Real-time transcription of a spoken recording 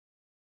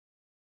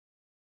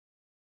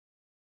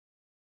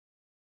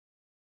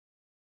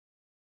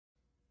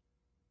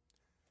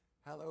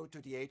Hello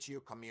to the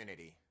AGU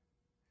community.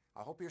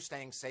 I hope you're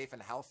staying safe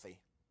and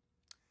healthy.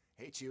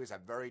 AGU is a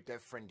very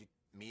different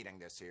meeting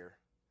this year,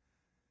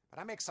 but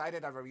I'm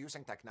excited that we're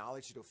using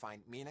technology to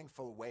find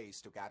meaningful ways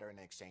to gather and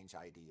exchange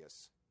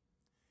ideas.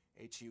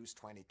 AGU's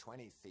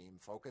 2020 theme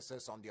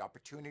focuses on the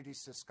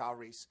opportunities,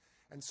 discoveries,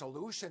 and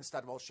solutions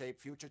that will shape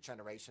future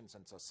generations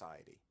and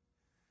society.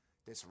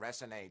 This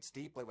resonates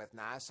deeply with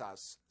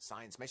NASA's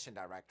Science Mission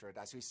Directorate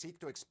as we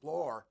seek to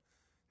explore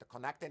the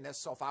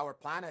connectedness of our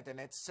planet and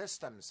its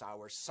systems,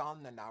 our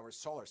sun and our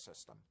solar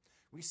system.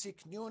 We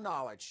seek new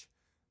knowledge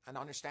and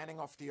understanding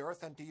of the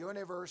Earth and the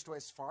universe to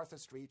its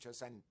farthest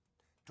reaches and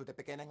to the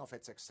beginning of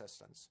its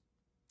existence.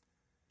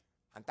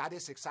 And that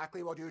is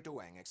exactly what you're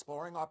doing,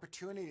 exploring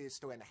opportunities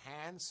to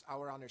enhance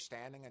our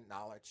understanding and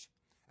knowledge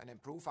and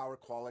improve our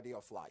quality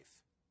of life.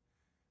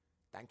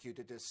 Thank you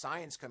to the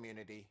science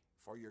community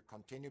for your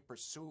continued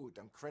pursuit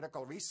and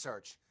critical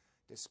research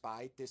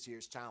despite this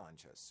year's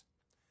challenges.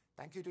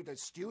 Thank you to the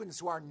students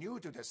who are new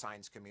to the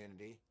science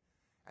community,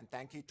 and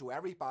thank you to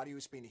everybody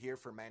who's been here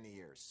for many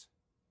years.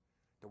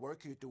 The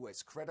work you do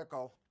is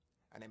critical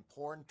and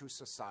important to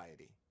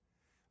society.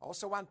 I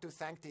also want to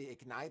thank the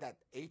Ignite at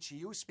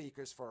AGU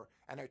speakers for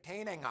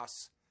entertaining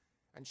us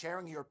and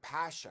sharing your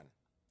passion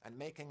and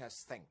making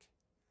us think.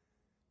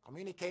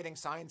 Communicating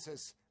science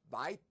is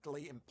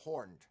vitally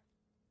important.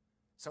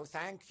 So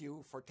thank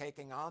you for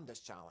taking on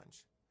this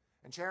challenge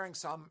and sharing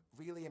some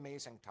really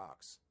amazing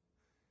talks.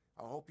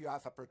 I hope you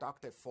have a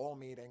productive fall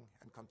meeting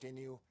and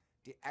continue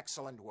the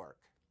excellent work.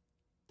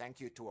 Thank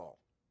you to all.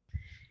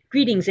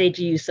 Greetings,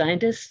 AGU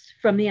scientists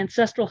from the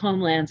ancestral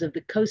homelands of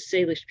the Coast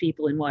Salish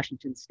people in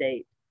Washington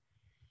State.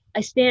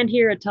 I stand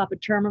here atop a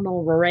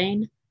terminal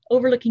moraine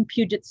overlooking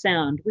Puget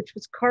Sound, which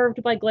was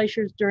carved by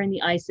glaciers during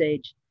the Ice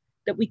Age,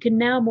 that we can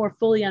now more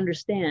fully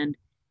understand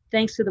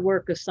thanks to the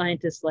work of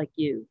scientists like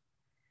you.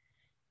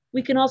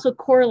 We can also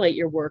correlate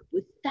your work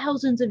with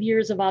thousands of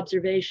years of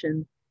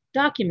observation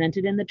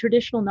documented in the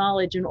traditional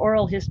knowledge and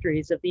oral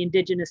histories of the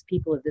indigenous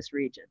people of this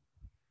region.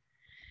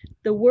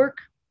 The work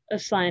of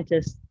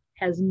scientists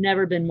has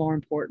never been more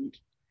important.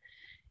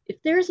 If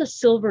there's a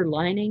silver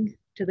lining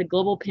to the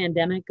global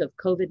pandemic of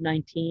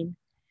COVID-19,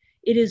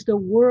 it is the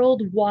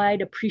worldwide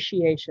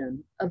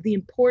appreciation of the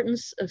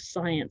importance of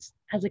science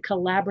as a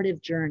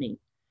collaborative journey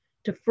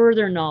to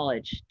further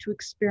knowledge, to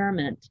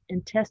experiment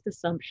and test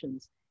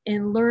assumptions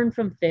and learn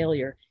from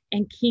failure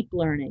and keep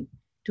learning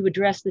to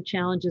address the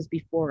challenges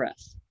before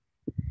us.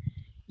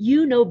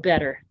 You know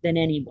better than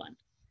anyone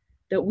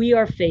that we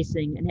are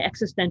facing an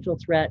existential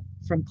threat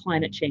from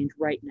climate change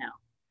right now.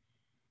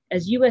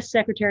 As US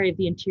Secretary of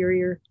the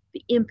Interior,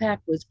 the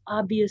impact was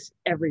obvious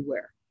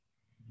everywhere.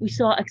 We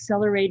saw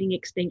accelerating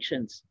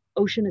extinctions,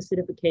 ocean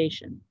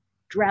acidification,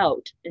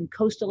 drought and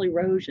coastal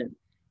erosion,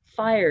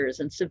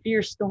 fires and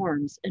severe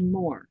storms, and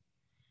more.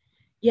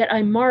 Yet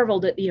I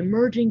marveled at the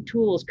emerging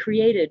tools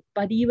created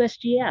by the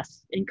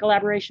USGS in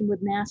collaboration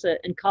with NASA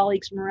and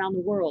colleagues from around the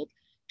world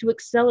to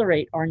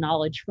accelerate our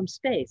knowledge from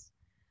space,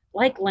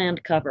 like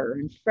land cover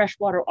and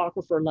freshwater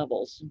aquifer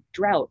levels,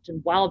 drought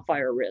and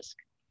wildfire risk.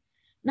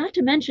 Not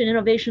to mention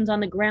innovations on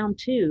the ground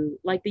too,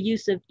 like the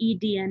use of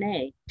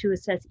eDNA to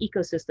assess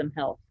ecosystem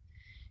health,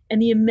 and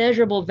the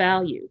immeasurable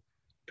value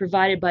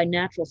provided by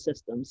natural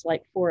systems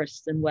like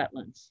forests and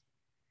wetlands.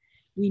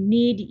 We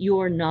need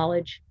your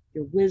knowledge,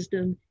 your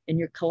wisdom, and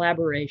your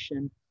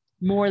collaboration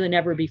more than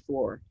ever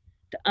before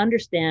to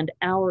understand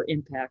our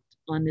impact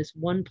on this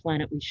one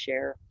planet we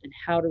share and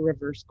how to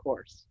reverse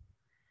course.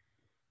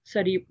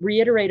 So to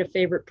reiterate a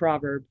favorite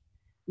proverb,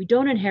 we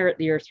don't inherit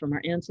the earth from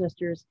our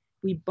ancestors,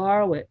 we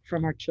borrow it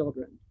from our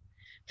children.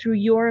 Through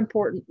your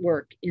important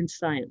work in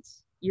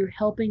science, you're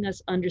helping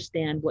us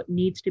understand what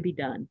needs to be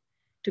done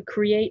to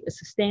create a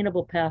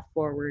sustainable path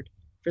forward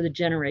for the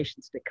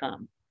generations to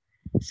come.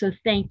 So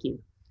thank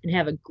you and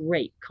have a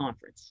great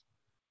conference.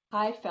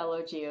 Hi,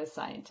 fellow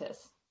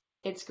geoscientists.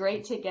 It's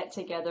great to get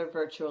together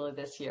virtually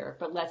this year,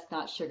 but let's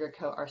not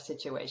sugarcoat our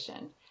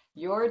situation.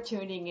 You're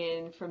tuning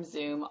in from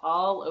Zoom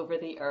all over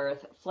the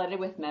earth, flooded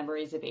with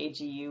memories of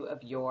AGU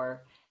of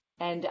yore,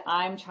 and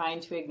I'm trying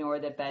to ignore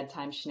the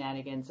bedtime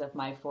shenanigans of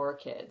my 4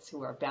 kids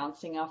who are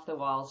bouncing off the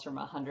walls from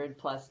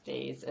 100+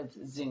 days of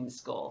Zoom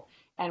school.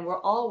 And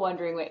we're all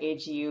wondering what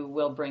AGU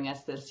will bring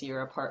us this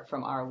year apart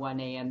from our 1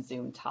 a.m.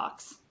 Zoom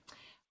talks.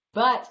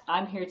 But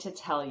I'm here to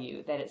tell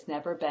you that it's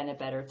never been a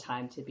better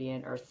time to be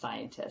an earth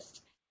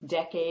scientist.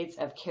 Decades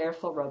of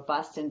careful,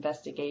 robust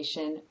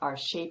investigation are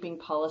shaping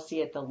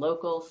policy at the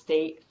local,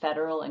 state,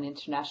 federal, and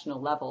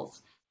international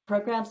levels.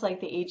 Programs like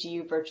the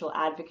AGU Virtual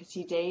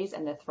Advocacy Days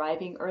and the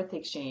Thriving Earth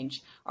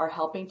Exchange are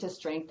helping to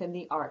strengthen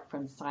the arc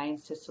from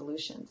science to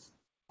solutions.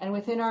 And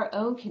within our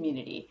own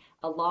community,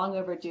 a long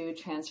overdue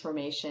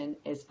transformation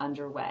is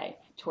underway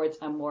towards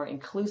a more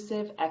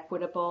inclusive,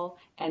 equitable,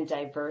 and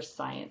diverse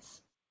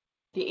science.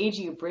 The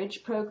AGU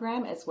Bridge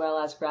program, as well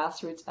as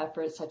grassroots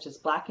efforts such as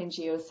Black in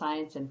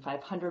Geoscience and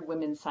 500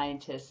 Women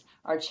Scientists,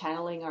 are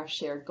channeling our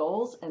shared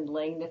goals and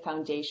laying the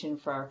foundation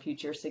for our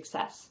future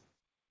success.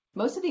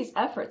 Most of these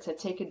efforts have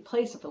taken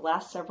place over the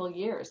last several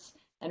years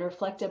and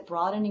reflect a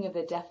broadening of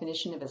the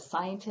definition of a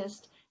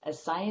scientist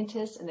as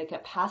scientists and the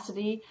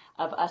capacity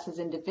of us as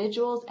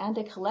individuals and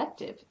a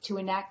collective to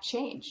enact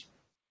change.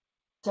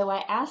 So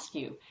I ask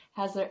you,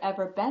 has there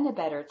ever been a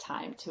better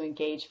time to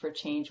engage for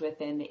change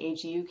within the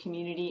AGU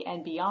community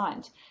and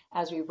beyond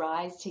as we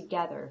rise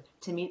together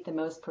to meet the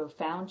most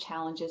profound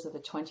challenges of the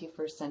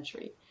 21st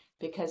century?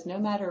 Because no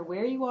matter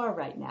where you are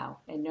right now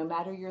and no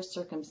matter your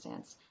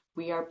circumstance,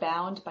 we are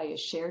bound by a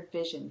shared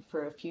vision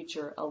for a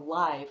future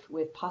alive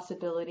with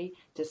possibility,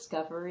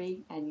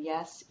 discovery, and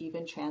yes,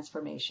 even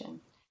transformation.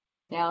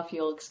 Now, if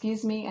you'll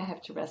excuse me, I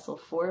have to wrestle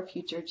 4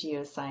 future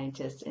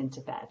geoscientists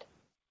into bed.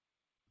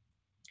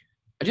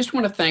 I just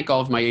want to thank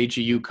all of my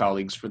AGU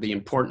colleagues for the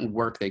important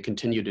work they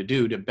continue to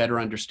do to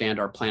better understand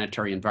our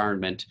planetary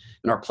environment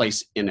and our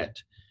place in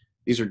it.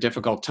 These are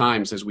difficult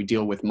times as we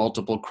deal with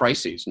multiple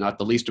crises, not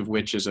the least of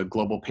which is a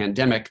global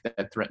pandemic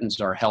that threatens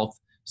our health,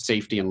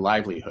 safety, and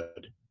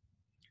livelihood.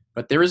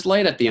 But there is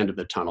light at the end of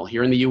the tunnel.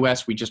 Here in the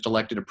US, we just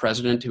elected a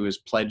president who has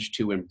pledged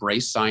to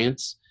embrace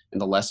science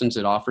and the lessons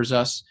it offers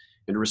us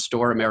and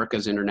restore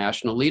America's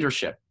international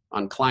leadership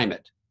on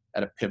climate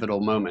at a pivotal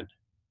moment.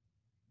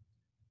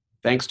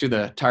 Thanks to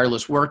the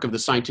tireless work of the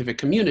scientific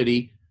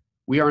community,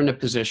 we are in a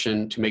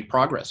position to make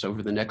progress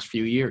over the next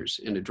few years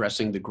in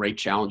addressing the great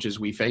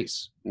challenges we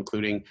face,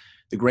 including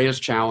the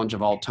greatest challenge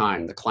of all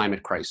time, the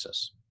climate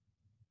crisis.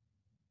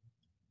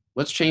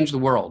 Let's change the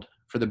world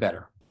for the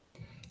better.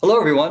 Hello,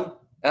 everyone.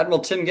 Admiral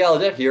Tim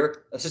Gallaudet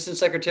here, Assistant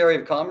Secretary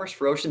of Commerce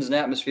for Oceans and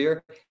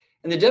Atmosphere,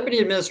 and the Deputy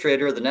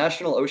Administrator of the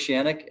National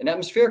Oceanic and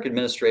Atmospheric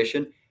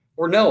Administration,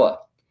 or NOAA.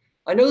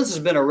 I know this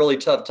has been a really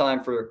tough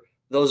time for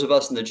those of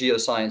us in the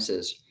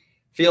geosciences.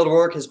 Field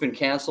work has been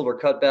canceled or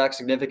cut back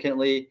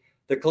significantly.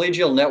 The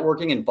collegial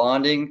networking and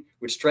bonding,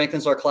 which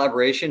strengthens our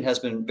collaboration, has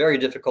been very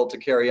difficult to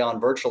carry on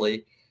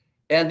virtually.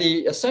 And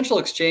the essential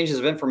exchanges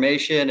of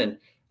information and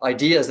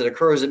ideas that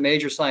occurs at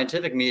major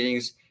scientific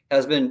meetings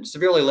has been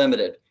severely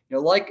limited,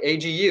 like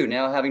AGU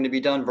now having to be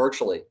done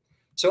virtually.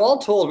 So all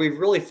told, we've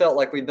really felt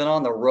like we've been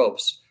on the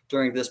ropes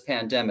during this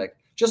pandemic,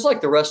 just like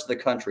the rest of the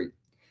country.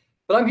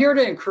 But I'm here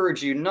to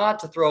encourage you not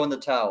to throw in the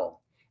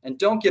towel and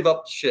don't give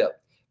up the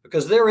ship,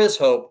 because there is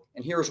hope,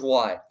 and here's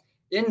why.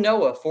 In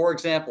NOAA, for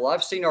example,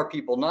 I've seen our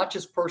people not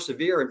just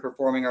persevere in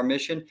performing our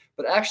mission,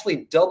 but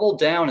actually double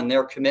down in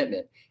their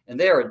commitment. And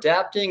they are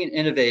adapting and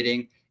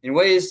innovating in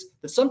ways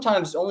that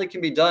sometimes only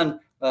can be done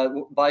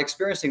by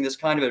experiencing this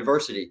kind of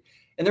adversity.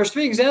 And there's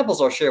 3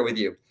 examples I'll share with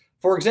you.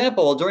 For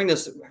example, during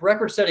this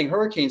record-setting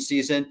hurricane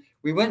season,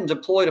 we went and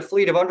deployed a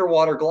fleet of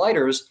underwater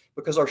gliders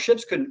because our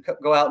ships couldn't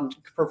go out and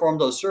perform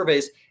those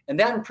surveys, and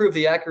that improved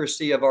the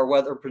accuracy of our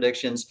weather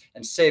predictions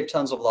and saved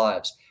tons of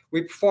lives.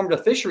 We performed a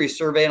fisheries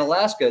survey in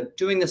Alaska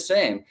doing the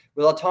same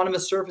with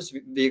autonomous surface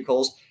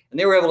vehicles, and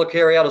they were able to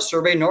carry out a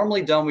survey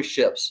normally done with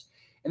ships.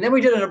 And then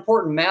we did an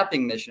important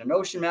mapping mission, an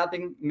ocean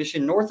mapping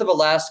mission north of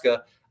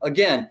Alaska.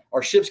 Again,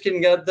 our ships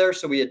couldn't get there,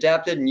 so we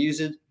adapted and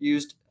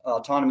used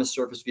autonomous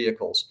surface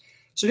vehicles.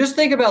 So just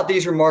think about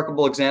these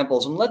remarkable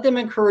examples and let them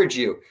encourage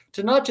you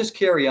to not just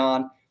carry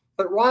on,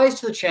 but rise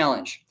to the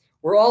challenge.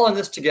 We're all in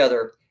this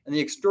together, and the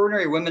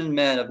extraordinary women and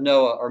men of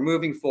NOAA are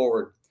moving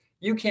forward.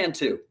 You can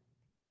too.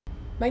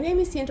 My name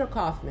is Sandra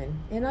Kaufman,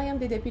 and I am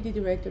the Deputy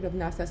Director of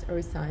NASA's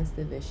Earth Science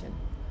Division.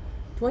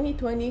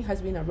 2020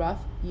 has been a rough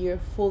year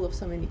full of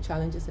so many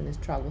challenges and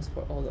struggles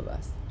for all of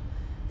us.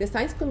 The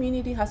science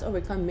community has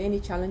overcome many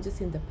challenges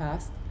in the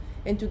past,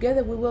 and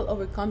together we will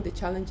overcome the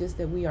challenges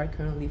that we are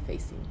currently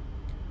facing.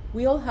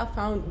 We all have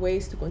found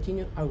ways to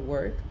continue our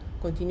work,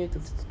 continue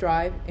to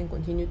strive, and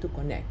continue to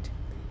connect.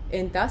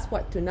 And that's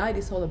what tonight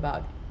is all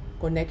about,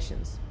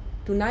 connections.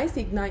 Tonight's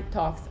Ignite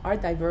talks are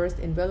diverse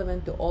and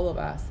relevant to all of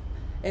us.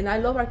 And I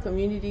love our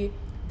community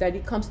that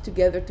it comes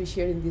together to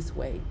share in this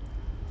way.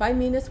 5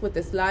 minutes with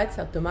the slides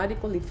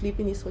automatically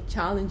flipping is so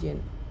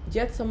challenging,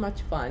 yet so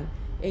much fun,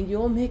 and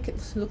you all make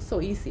it look so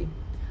easy.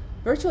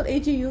 Virtual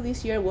AGU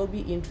this year will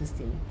be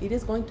interesting. It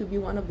is going to be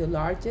one of the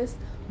largest,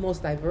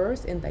 most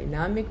diverse and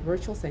dynamic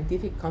virtual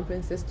scientific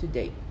conferences to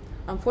date.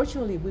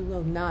 Unfortunately, we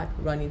will not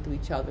run into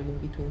each other in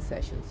between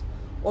sessions,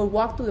 or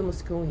walk to the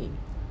Moscone,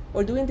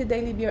 or during the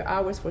daily beer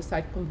hours for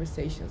side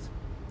conversations.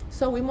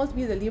 So we must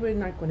be deliberate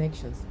in our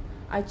connections.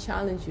 I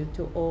challenge you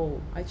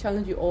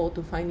all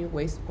to find new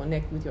ways to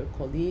connect with your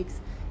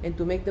colleagues and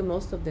to make the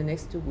most of the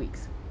next 2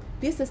 weeks.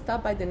 Please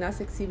stop by the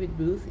NASA exhibit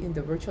booth in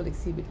the virtual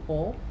exhibit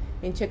hall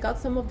and check out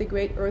some of the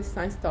great Earth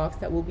science talks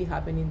that will be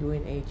happening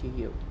during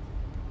AGU.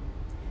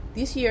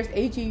 This year's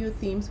AGU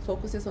themes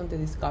focuses on the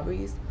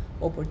discoveries,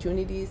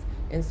 opportunities,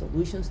 and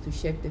solutions to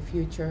shape the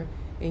future,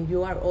 and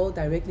you are all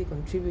directly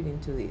contributing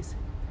to this.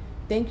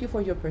 Thank you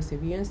for your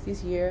perseverance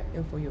this year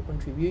and for your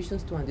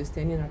contributions to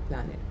understanding our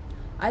planet.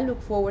 I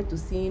look forward to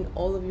seeing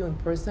all of you in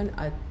person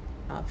at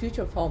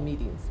future fall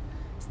meetings.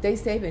 Stay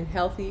safe and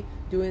healthy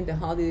during the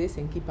holidays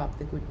and keep up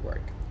the good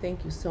work.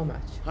 Thank you so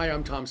much. Hi,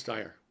 I'm Tom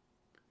Steyer,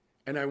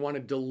 and I want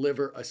to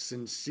deliver a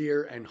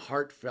sincere and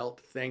heartfelt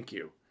thank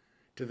you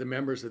to the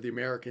members of the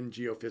American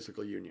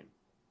Geophysical Union.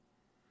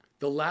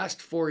 The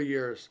last 4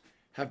 years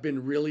have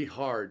been really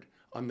hard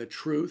on the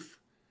truth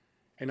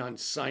and on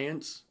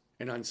science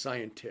and on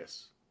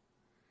scientists.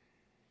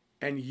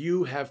 and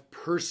you have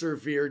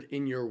persevered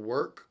in your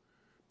work,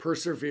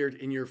 persevered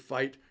in your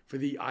fight for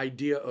the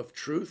idea of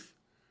truth,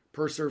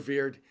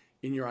 persevered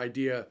in your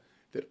idea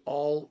that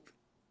all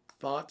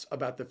thoughts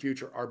about the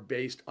future are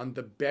based on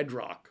the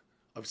bedrock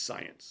of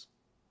science.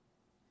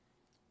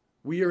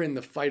 We are in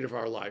the fight of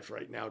our lives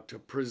right now to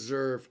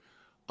preserve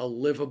a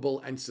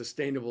livable and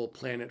sustainable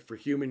planet for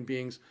human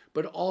beings,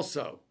 but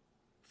also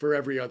for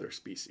every other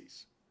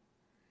species.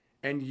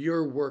 And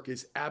your work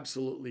is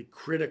absolutely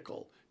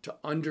critical to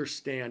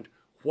understand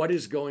what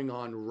is going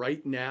on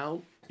right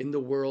now in the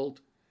world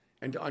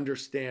and to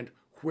understand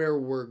where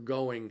we're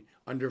going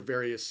under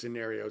various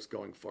scenarios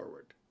going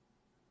forward.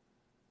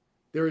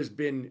 There has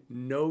been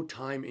no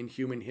time in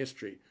human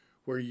history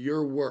where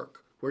your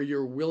work, where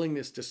your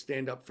willingness to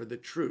stand up for the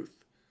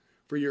truth,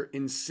 for your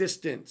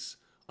insistence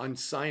on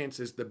science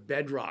as the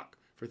bedrock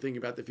for thinking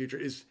about the future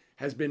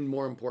has been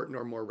more important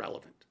or more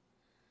relevant.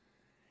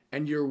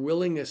 And your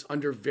willingness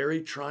under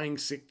very trying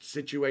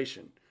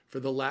situation for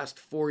the last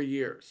 4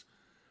 years,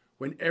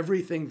 when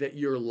everything that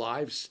your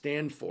lives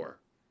stand for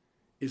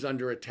is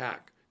under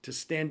attack, to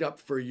stand up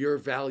for your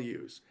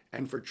values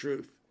and for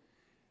truth,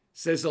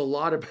 says a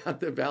lot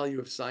about the value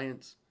of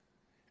science,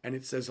 and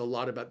it says a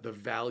lot about the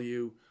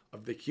value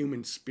of the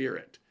human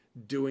spirit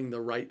doing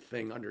the right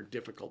thing under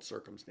difficult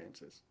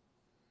circumstances.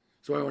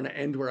 So I want to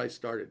end where I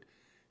started.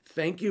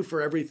 Thank you for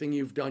everything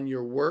you've done,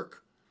 your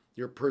work,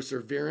 your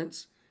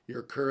perseverance,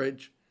 your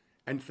courage,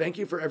 and thank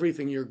you for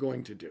everything you're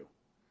going to do.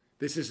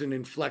 This is an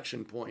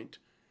inflection point.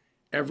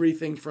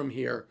 Everything from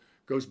here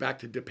goes back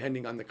to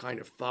depending on the kind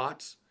of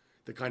thoughts,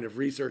 the kind of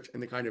research,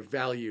 and the kind of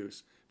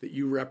values that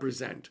you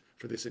represent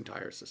for this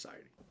entire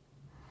society.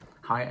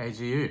 Hi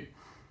AGU.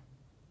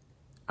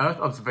 Earth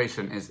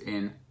observation is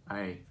in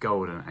a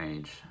golden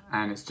age,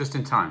 and it's just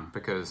in time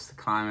because the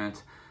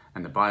climate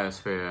and the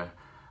biosphere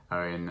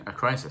are in a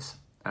crisis.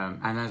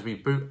 And as we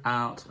boot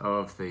out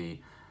of the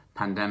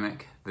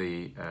pandemic,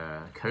 the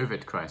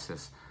COVID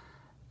crisis,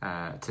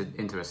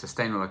 into a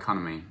sustainable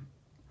economy,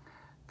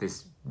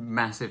 this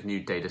massive new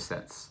data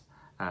sets,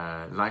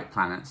 like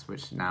planets,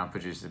 which now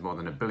produces more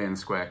than 1 billion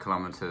square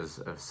kilometers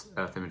of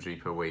Earth imagery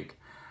per week,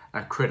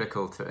 are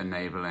critical to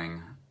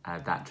enabling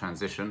that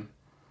transition.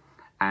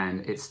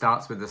 And it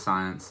starts with the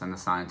science and the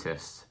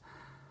scientists.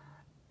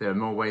 There are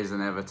more ways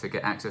than ever to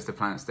get access to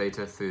planets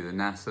data through the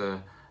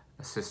NASA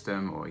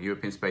system or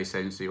European Space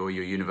Agency or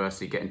your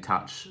university. Get in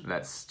touch.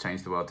 Let's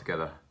change the world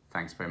together.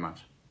 Thanks very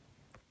much.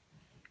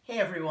 Hey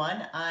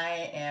everyone,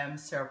 I am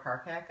Sarah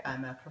Parkak.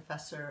 I'm a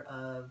professor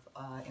of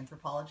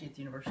anthropology at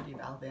the University of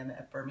Alabama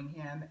at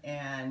Birmingham,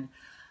 and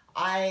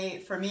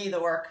for me,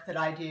 the work that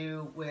I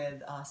do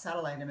with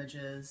satellite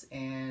images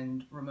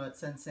and remote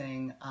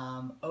sensing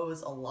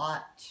owes a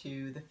lot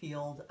to the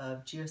field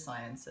of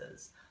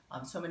geosciences.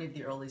 So many of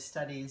the early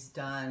studies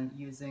done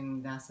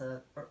using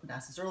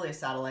NASA's earliest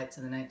satellites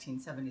in the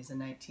 1970s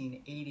and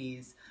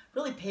 1980s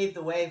really paved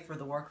the way for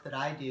the work that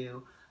I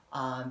do,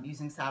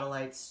 using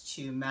satellites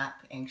to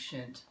map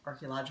ancient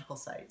archaeological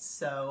sites.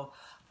 So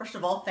first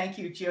of all, thank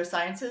you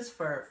Geosciences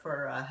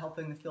for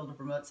helping the field of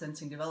remote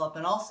sensing develop.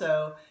 And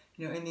also,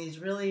 in these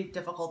really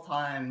difficult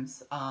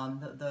times,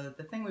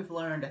 the thing we've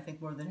learned, I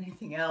think more than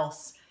anything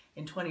else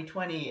in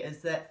 2020,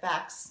 is that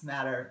facts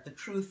matter, the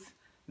truth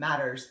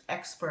matters,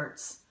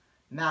 experts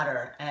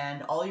matter,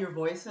 and all your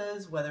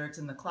voices, whether it's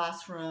in the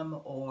classroom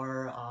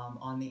or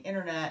on the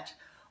internet,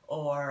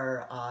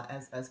 or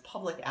as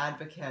public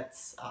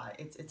advocates,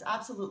 it's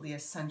absolutely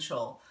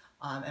essential.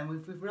 And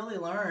we've really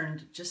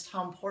learned just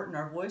how important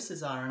our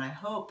voices are. And I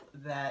hope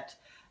that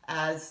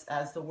as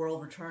the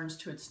world returns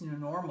to its new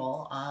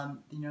normal,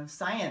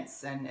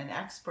 science and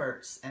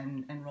experts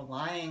and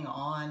relying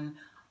on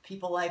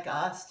people like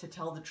us to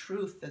tell the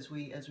truth as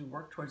we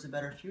work towards a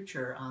better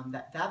future,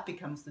 that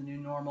becomes the new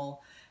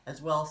normal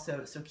as well.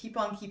 So keep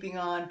on keeping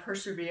on,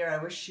 persevere.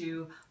 I wish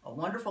you a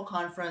wonderful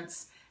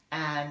conference,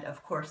 and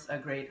of course, a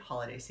great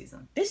holiday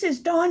season. This is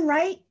Dawn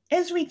Wright,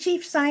 Esri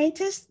Chief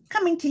Scientist,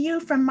 coming to you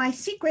from my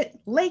secret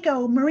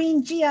LEGO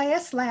Marine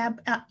GIS lab.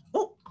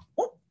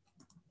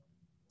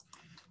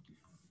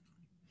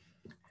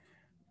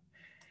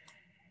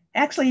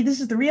 Actually,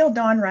 this is the real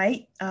Dawn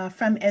Wright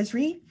from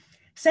Esri,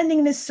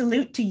 sending this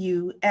salute to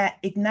you at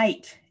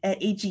Ignite at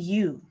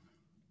AGU.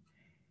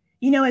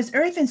 As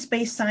Earth and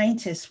space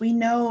scientists, we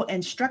know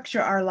and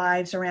structure our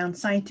lives around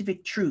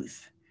scientific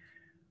truth.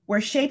 We're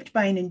shaped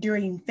by an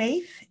enduring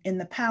faith in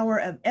the power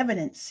of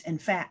evidence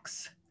and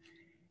facts.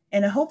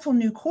 And a hopeful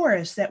new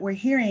chorus that we're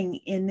hearing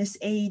in this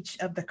age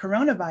of the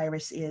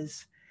coronavirus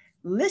is,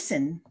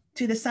 listen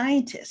to the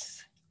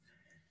scientists.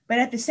 But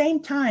at the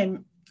same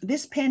time,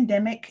 this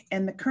pandemic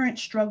and the current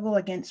struggle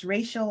against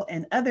racial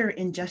and other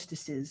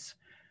injustices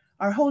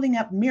are holding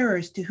up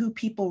mirrors to who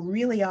people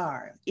really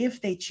are, if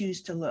they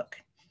choose to look.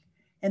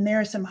 And there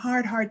are some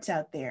hard hearts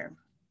out there.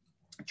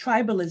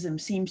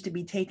 Tribalism seems to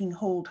be taking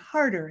hold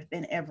harder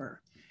than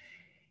ever.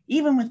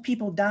 Even with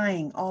people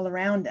dying all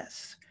around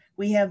us,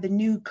 we have the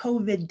new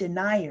COVID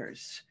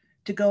deniers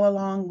to go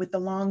along with the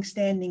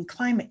long-standing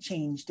climate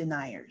change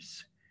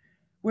deniers.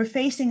 We're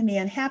facing the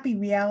unhappy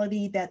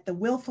reality that the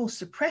willful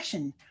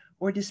suppression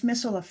or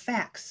dismissal of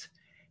facts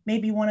may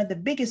be one of the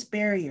biggest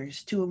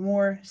barriers to a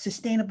more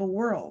sustainable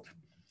world.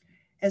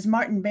 As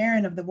Martin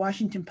Barron of the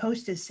Washington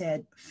Post has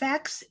said,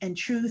 facts and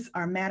truth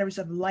are matters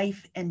of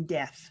life and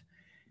death.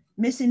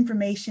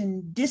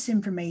 Misinformation,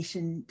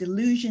 disinformation,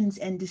 delusions,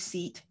 and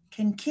deceit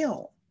can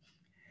kill.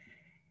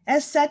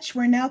 As such,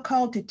 we're now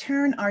called to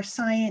turn our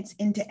science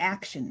into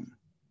action,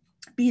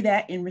 be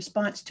that in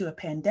response to a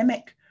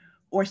pandemic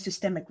or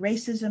systemic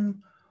racism,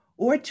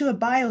 or to a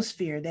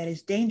biosphere that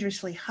is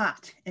dangerously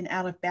hot and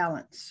out of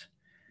balance.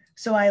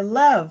 So I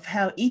love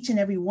how each and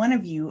every one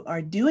of you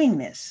are doing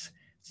this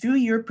through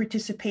your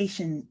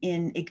participation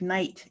in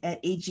Ignite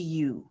at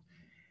AGU.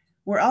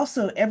 We're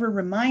also ever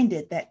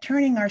reminded that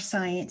turning our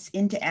science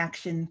into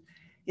action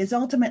is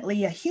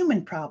ultimately a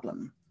human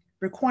problem,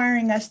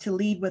 requiring us to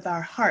lead with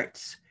our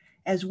hearts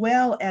as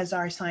well as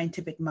our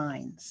scientific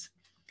minds.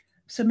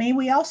 So may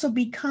we also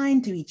be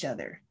kind to each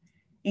other,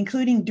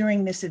 including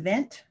during this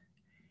event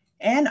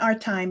and our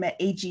time at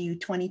AGU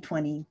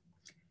 2020,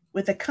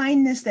 with a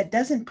kindness that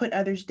doesn't put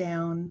others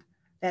down,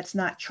 that's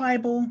not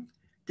tribal,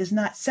 does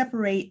not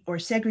separate or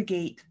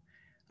segregate,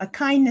 a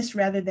kindness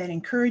rather that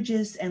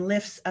encourages and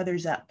lifts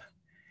others up.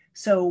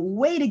 So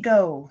way to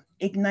go,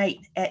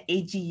 Ignite at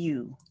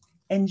AGU.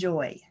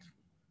 Enjoy.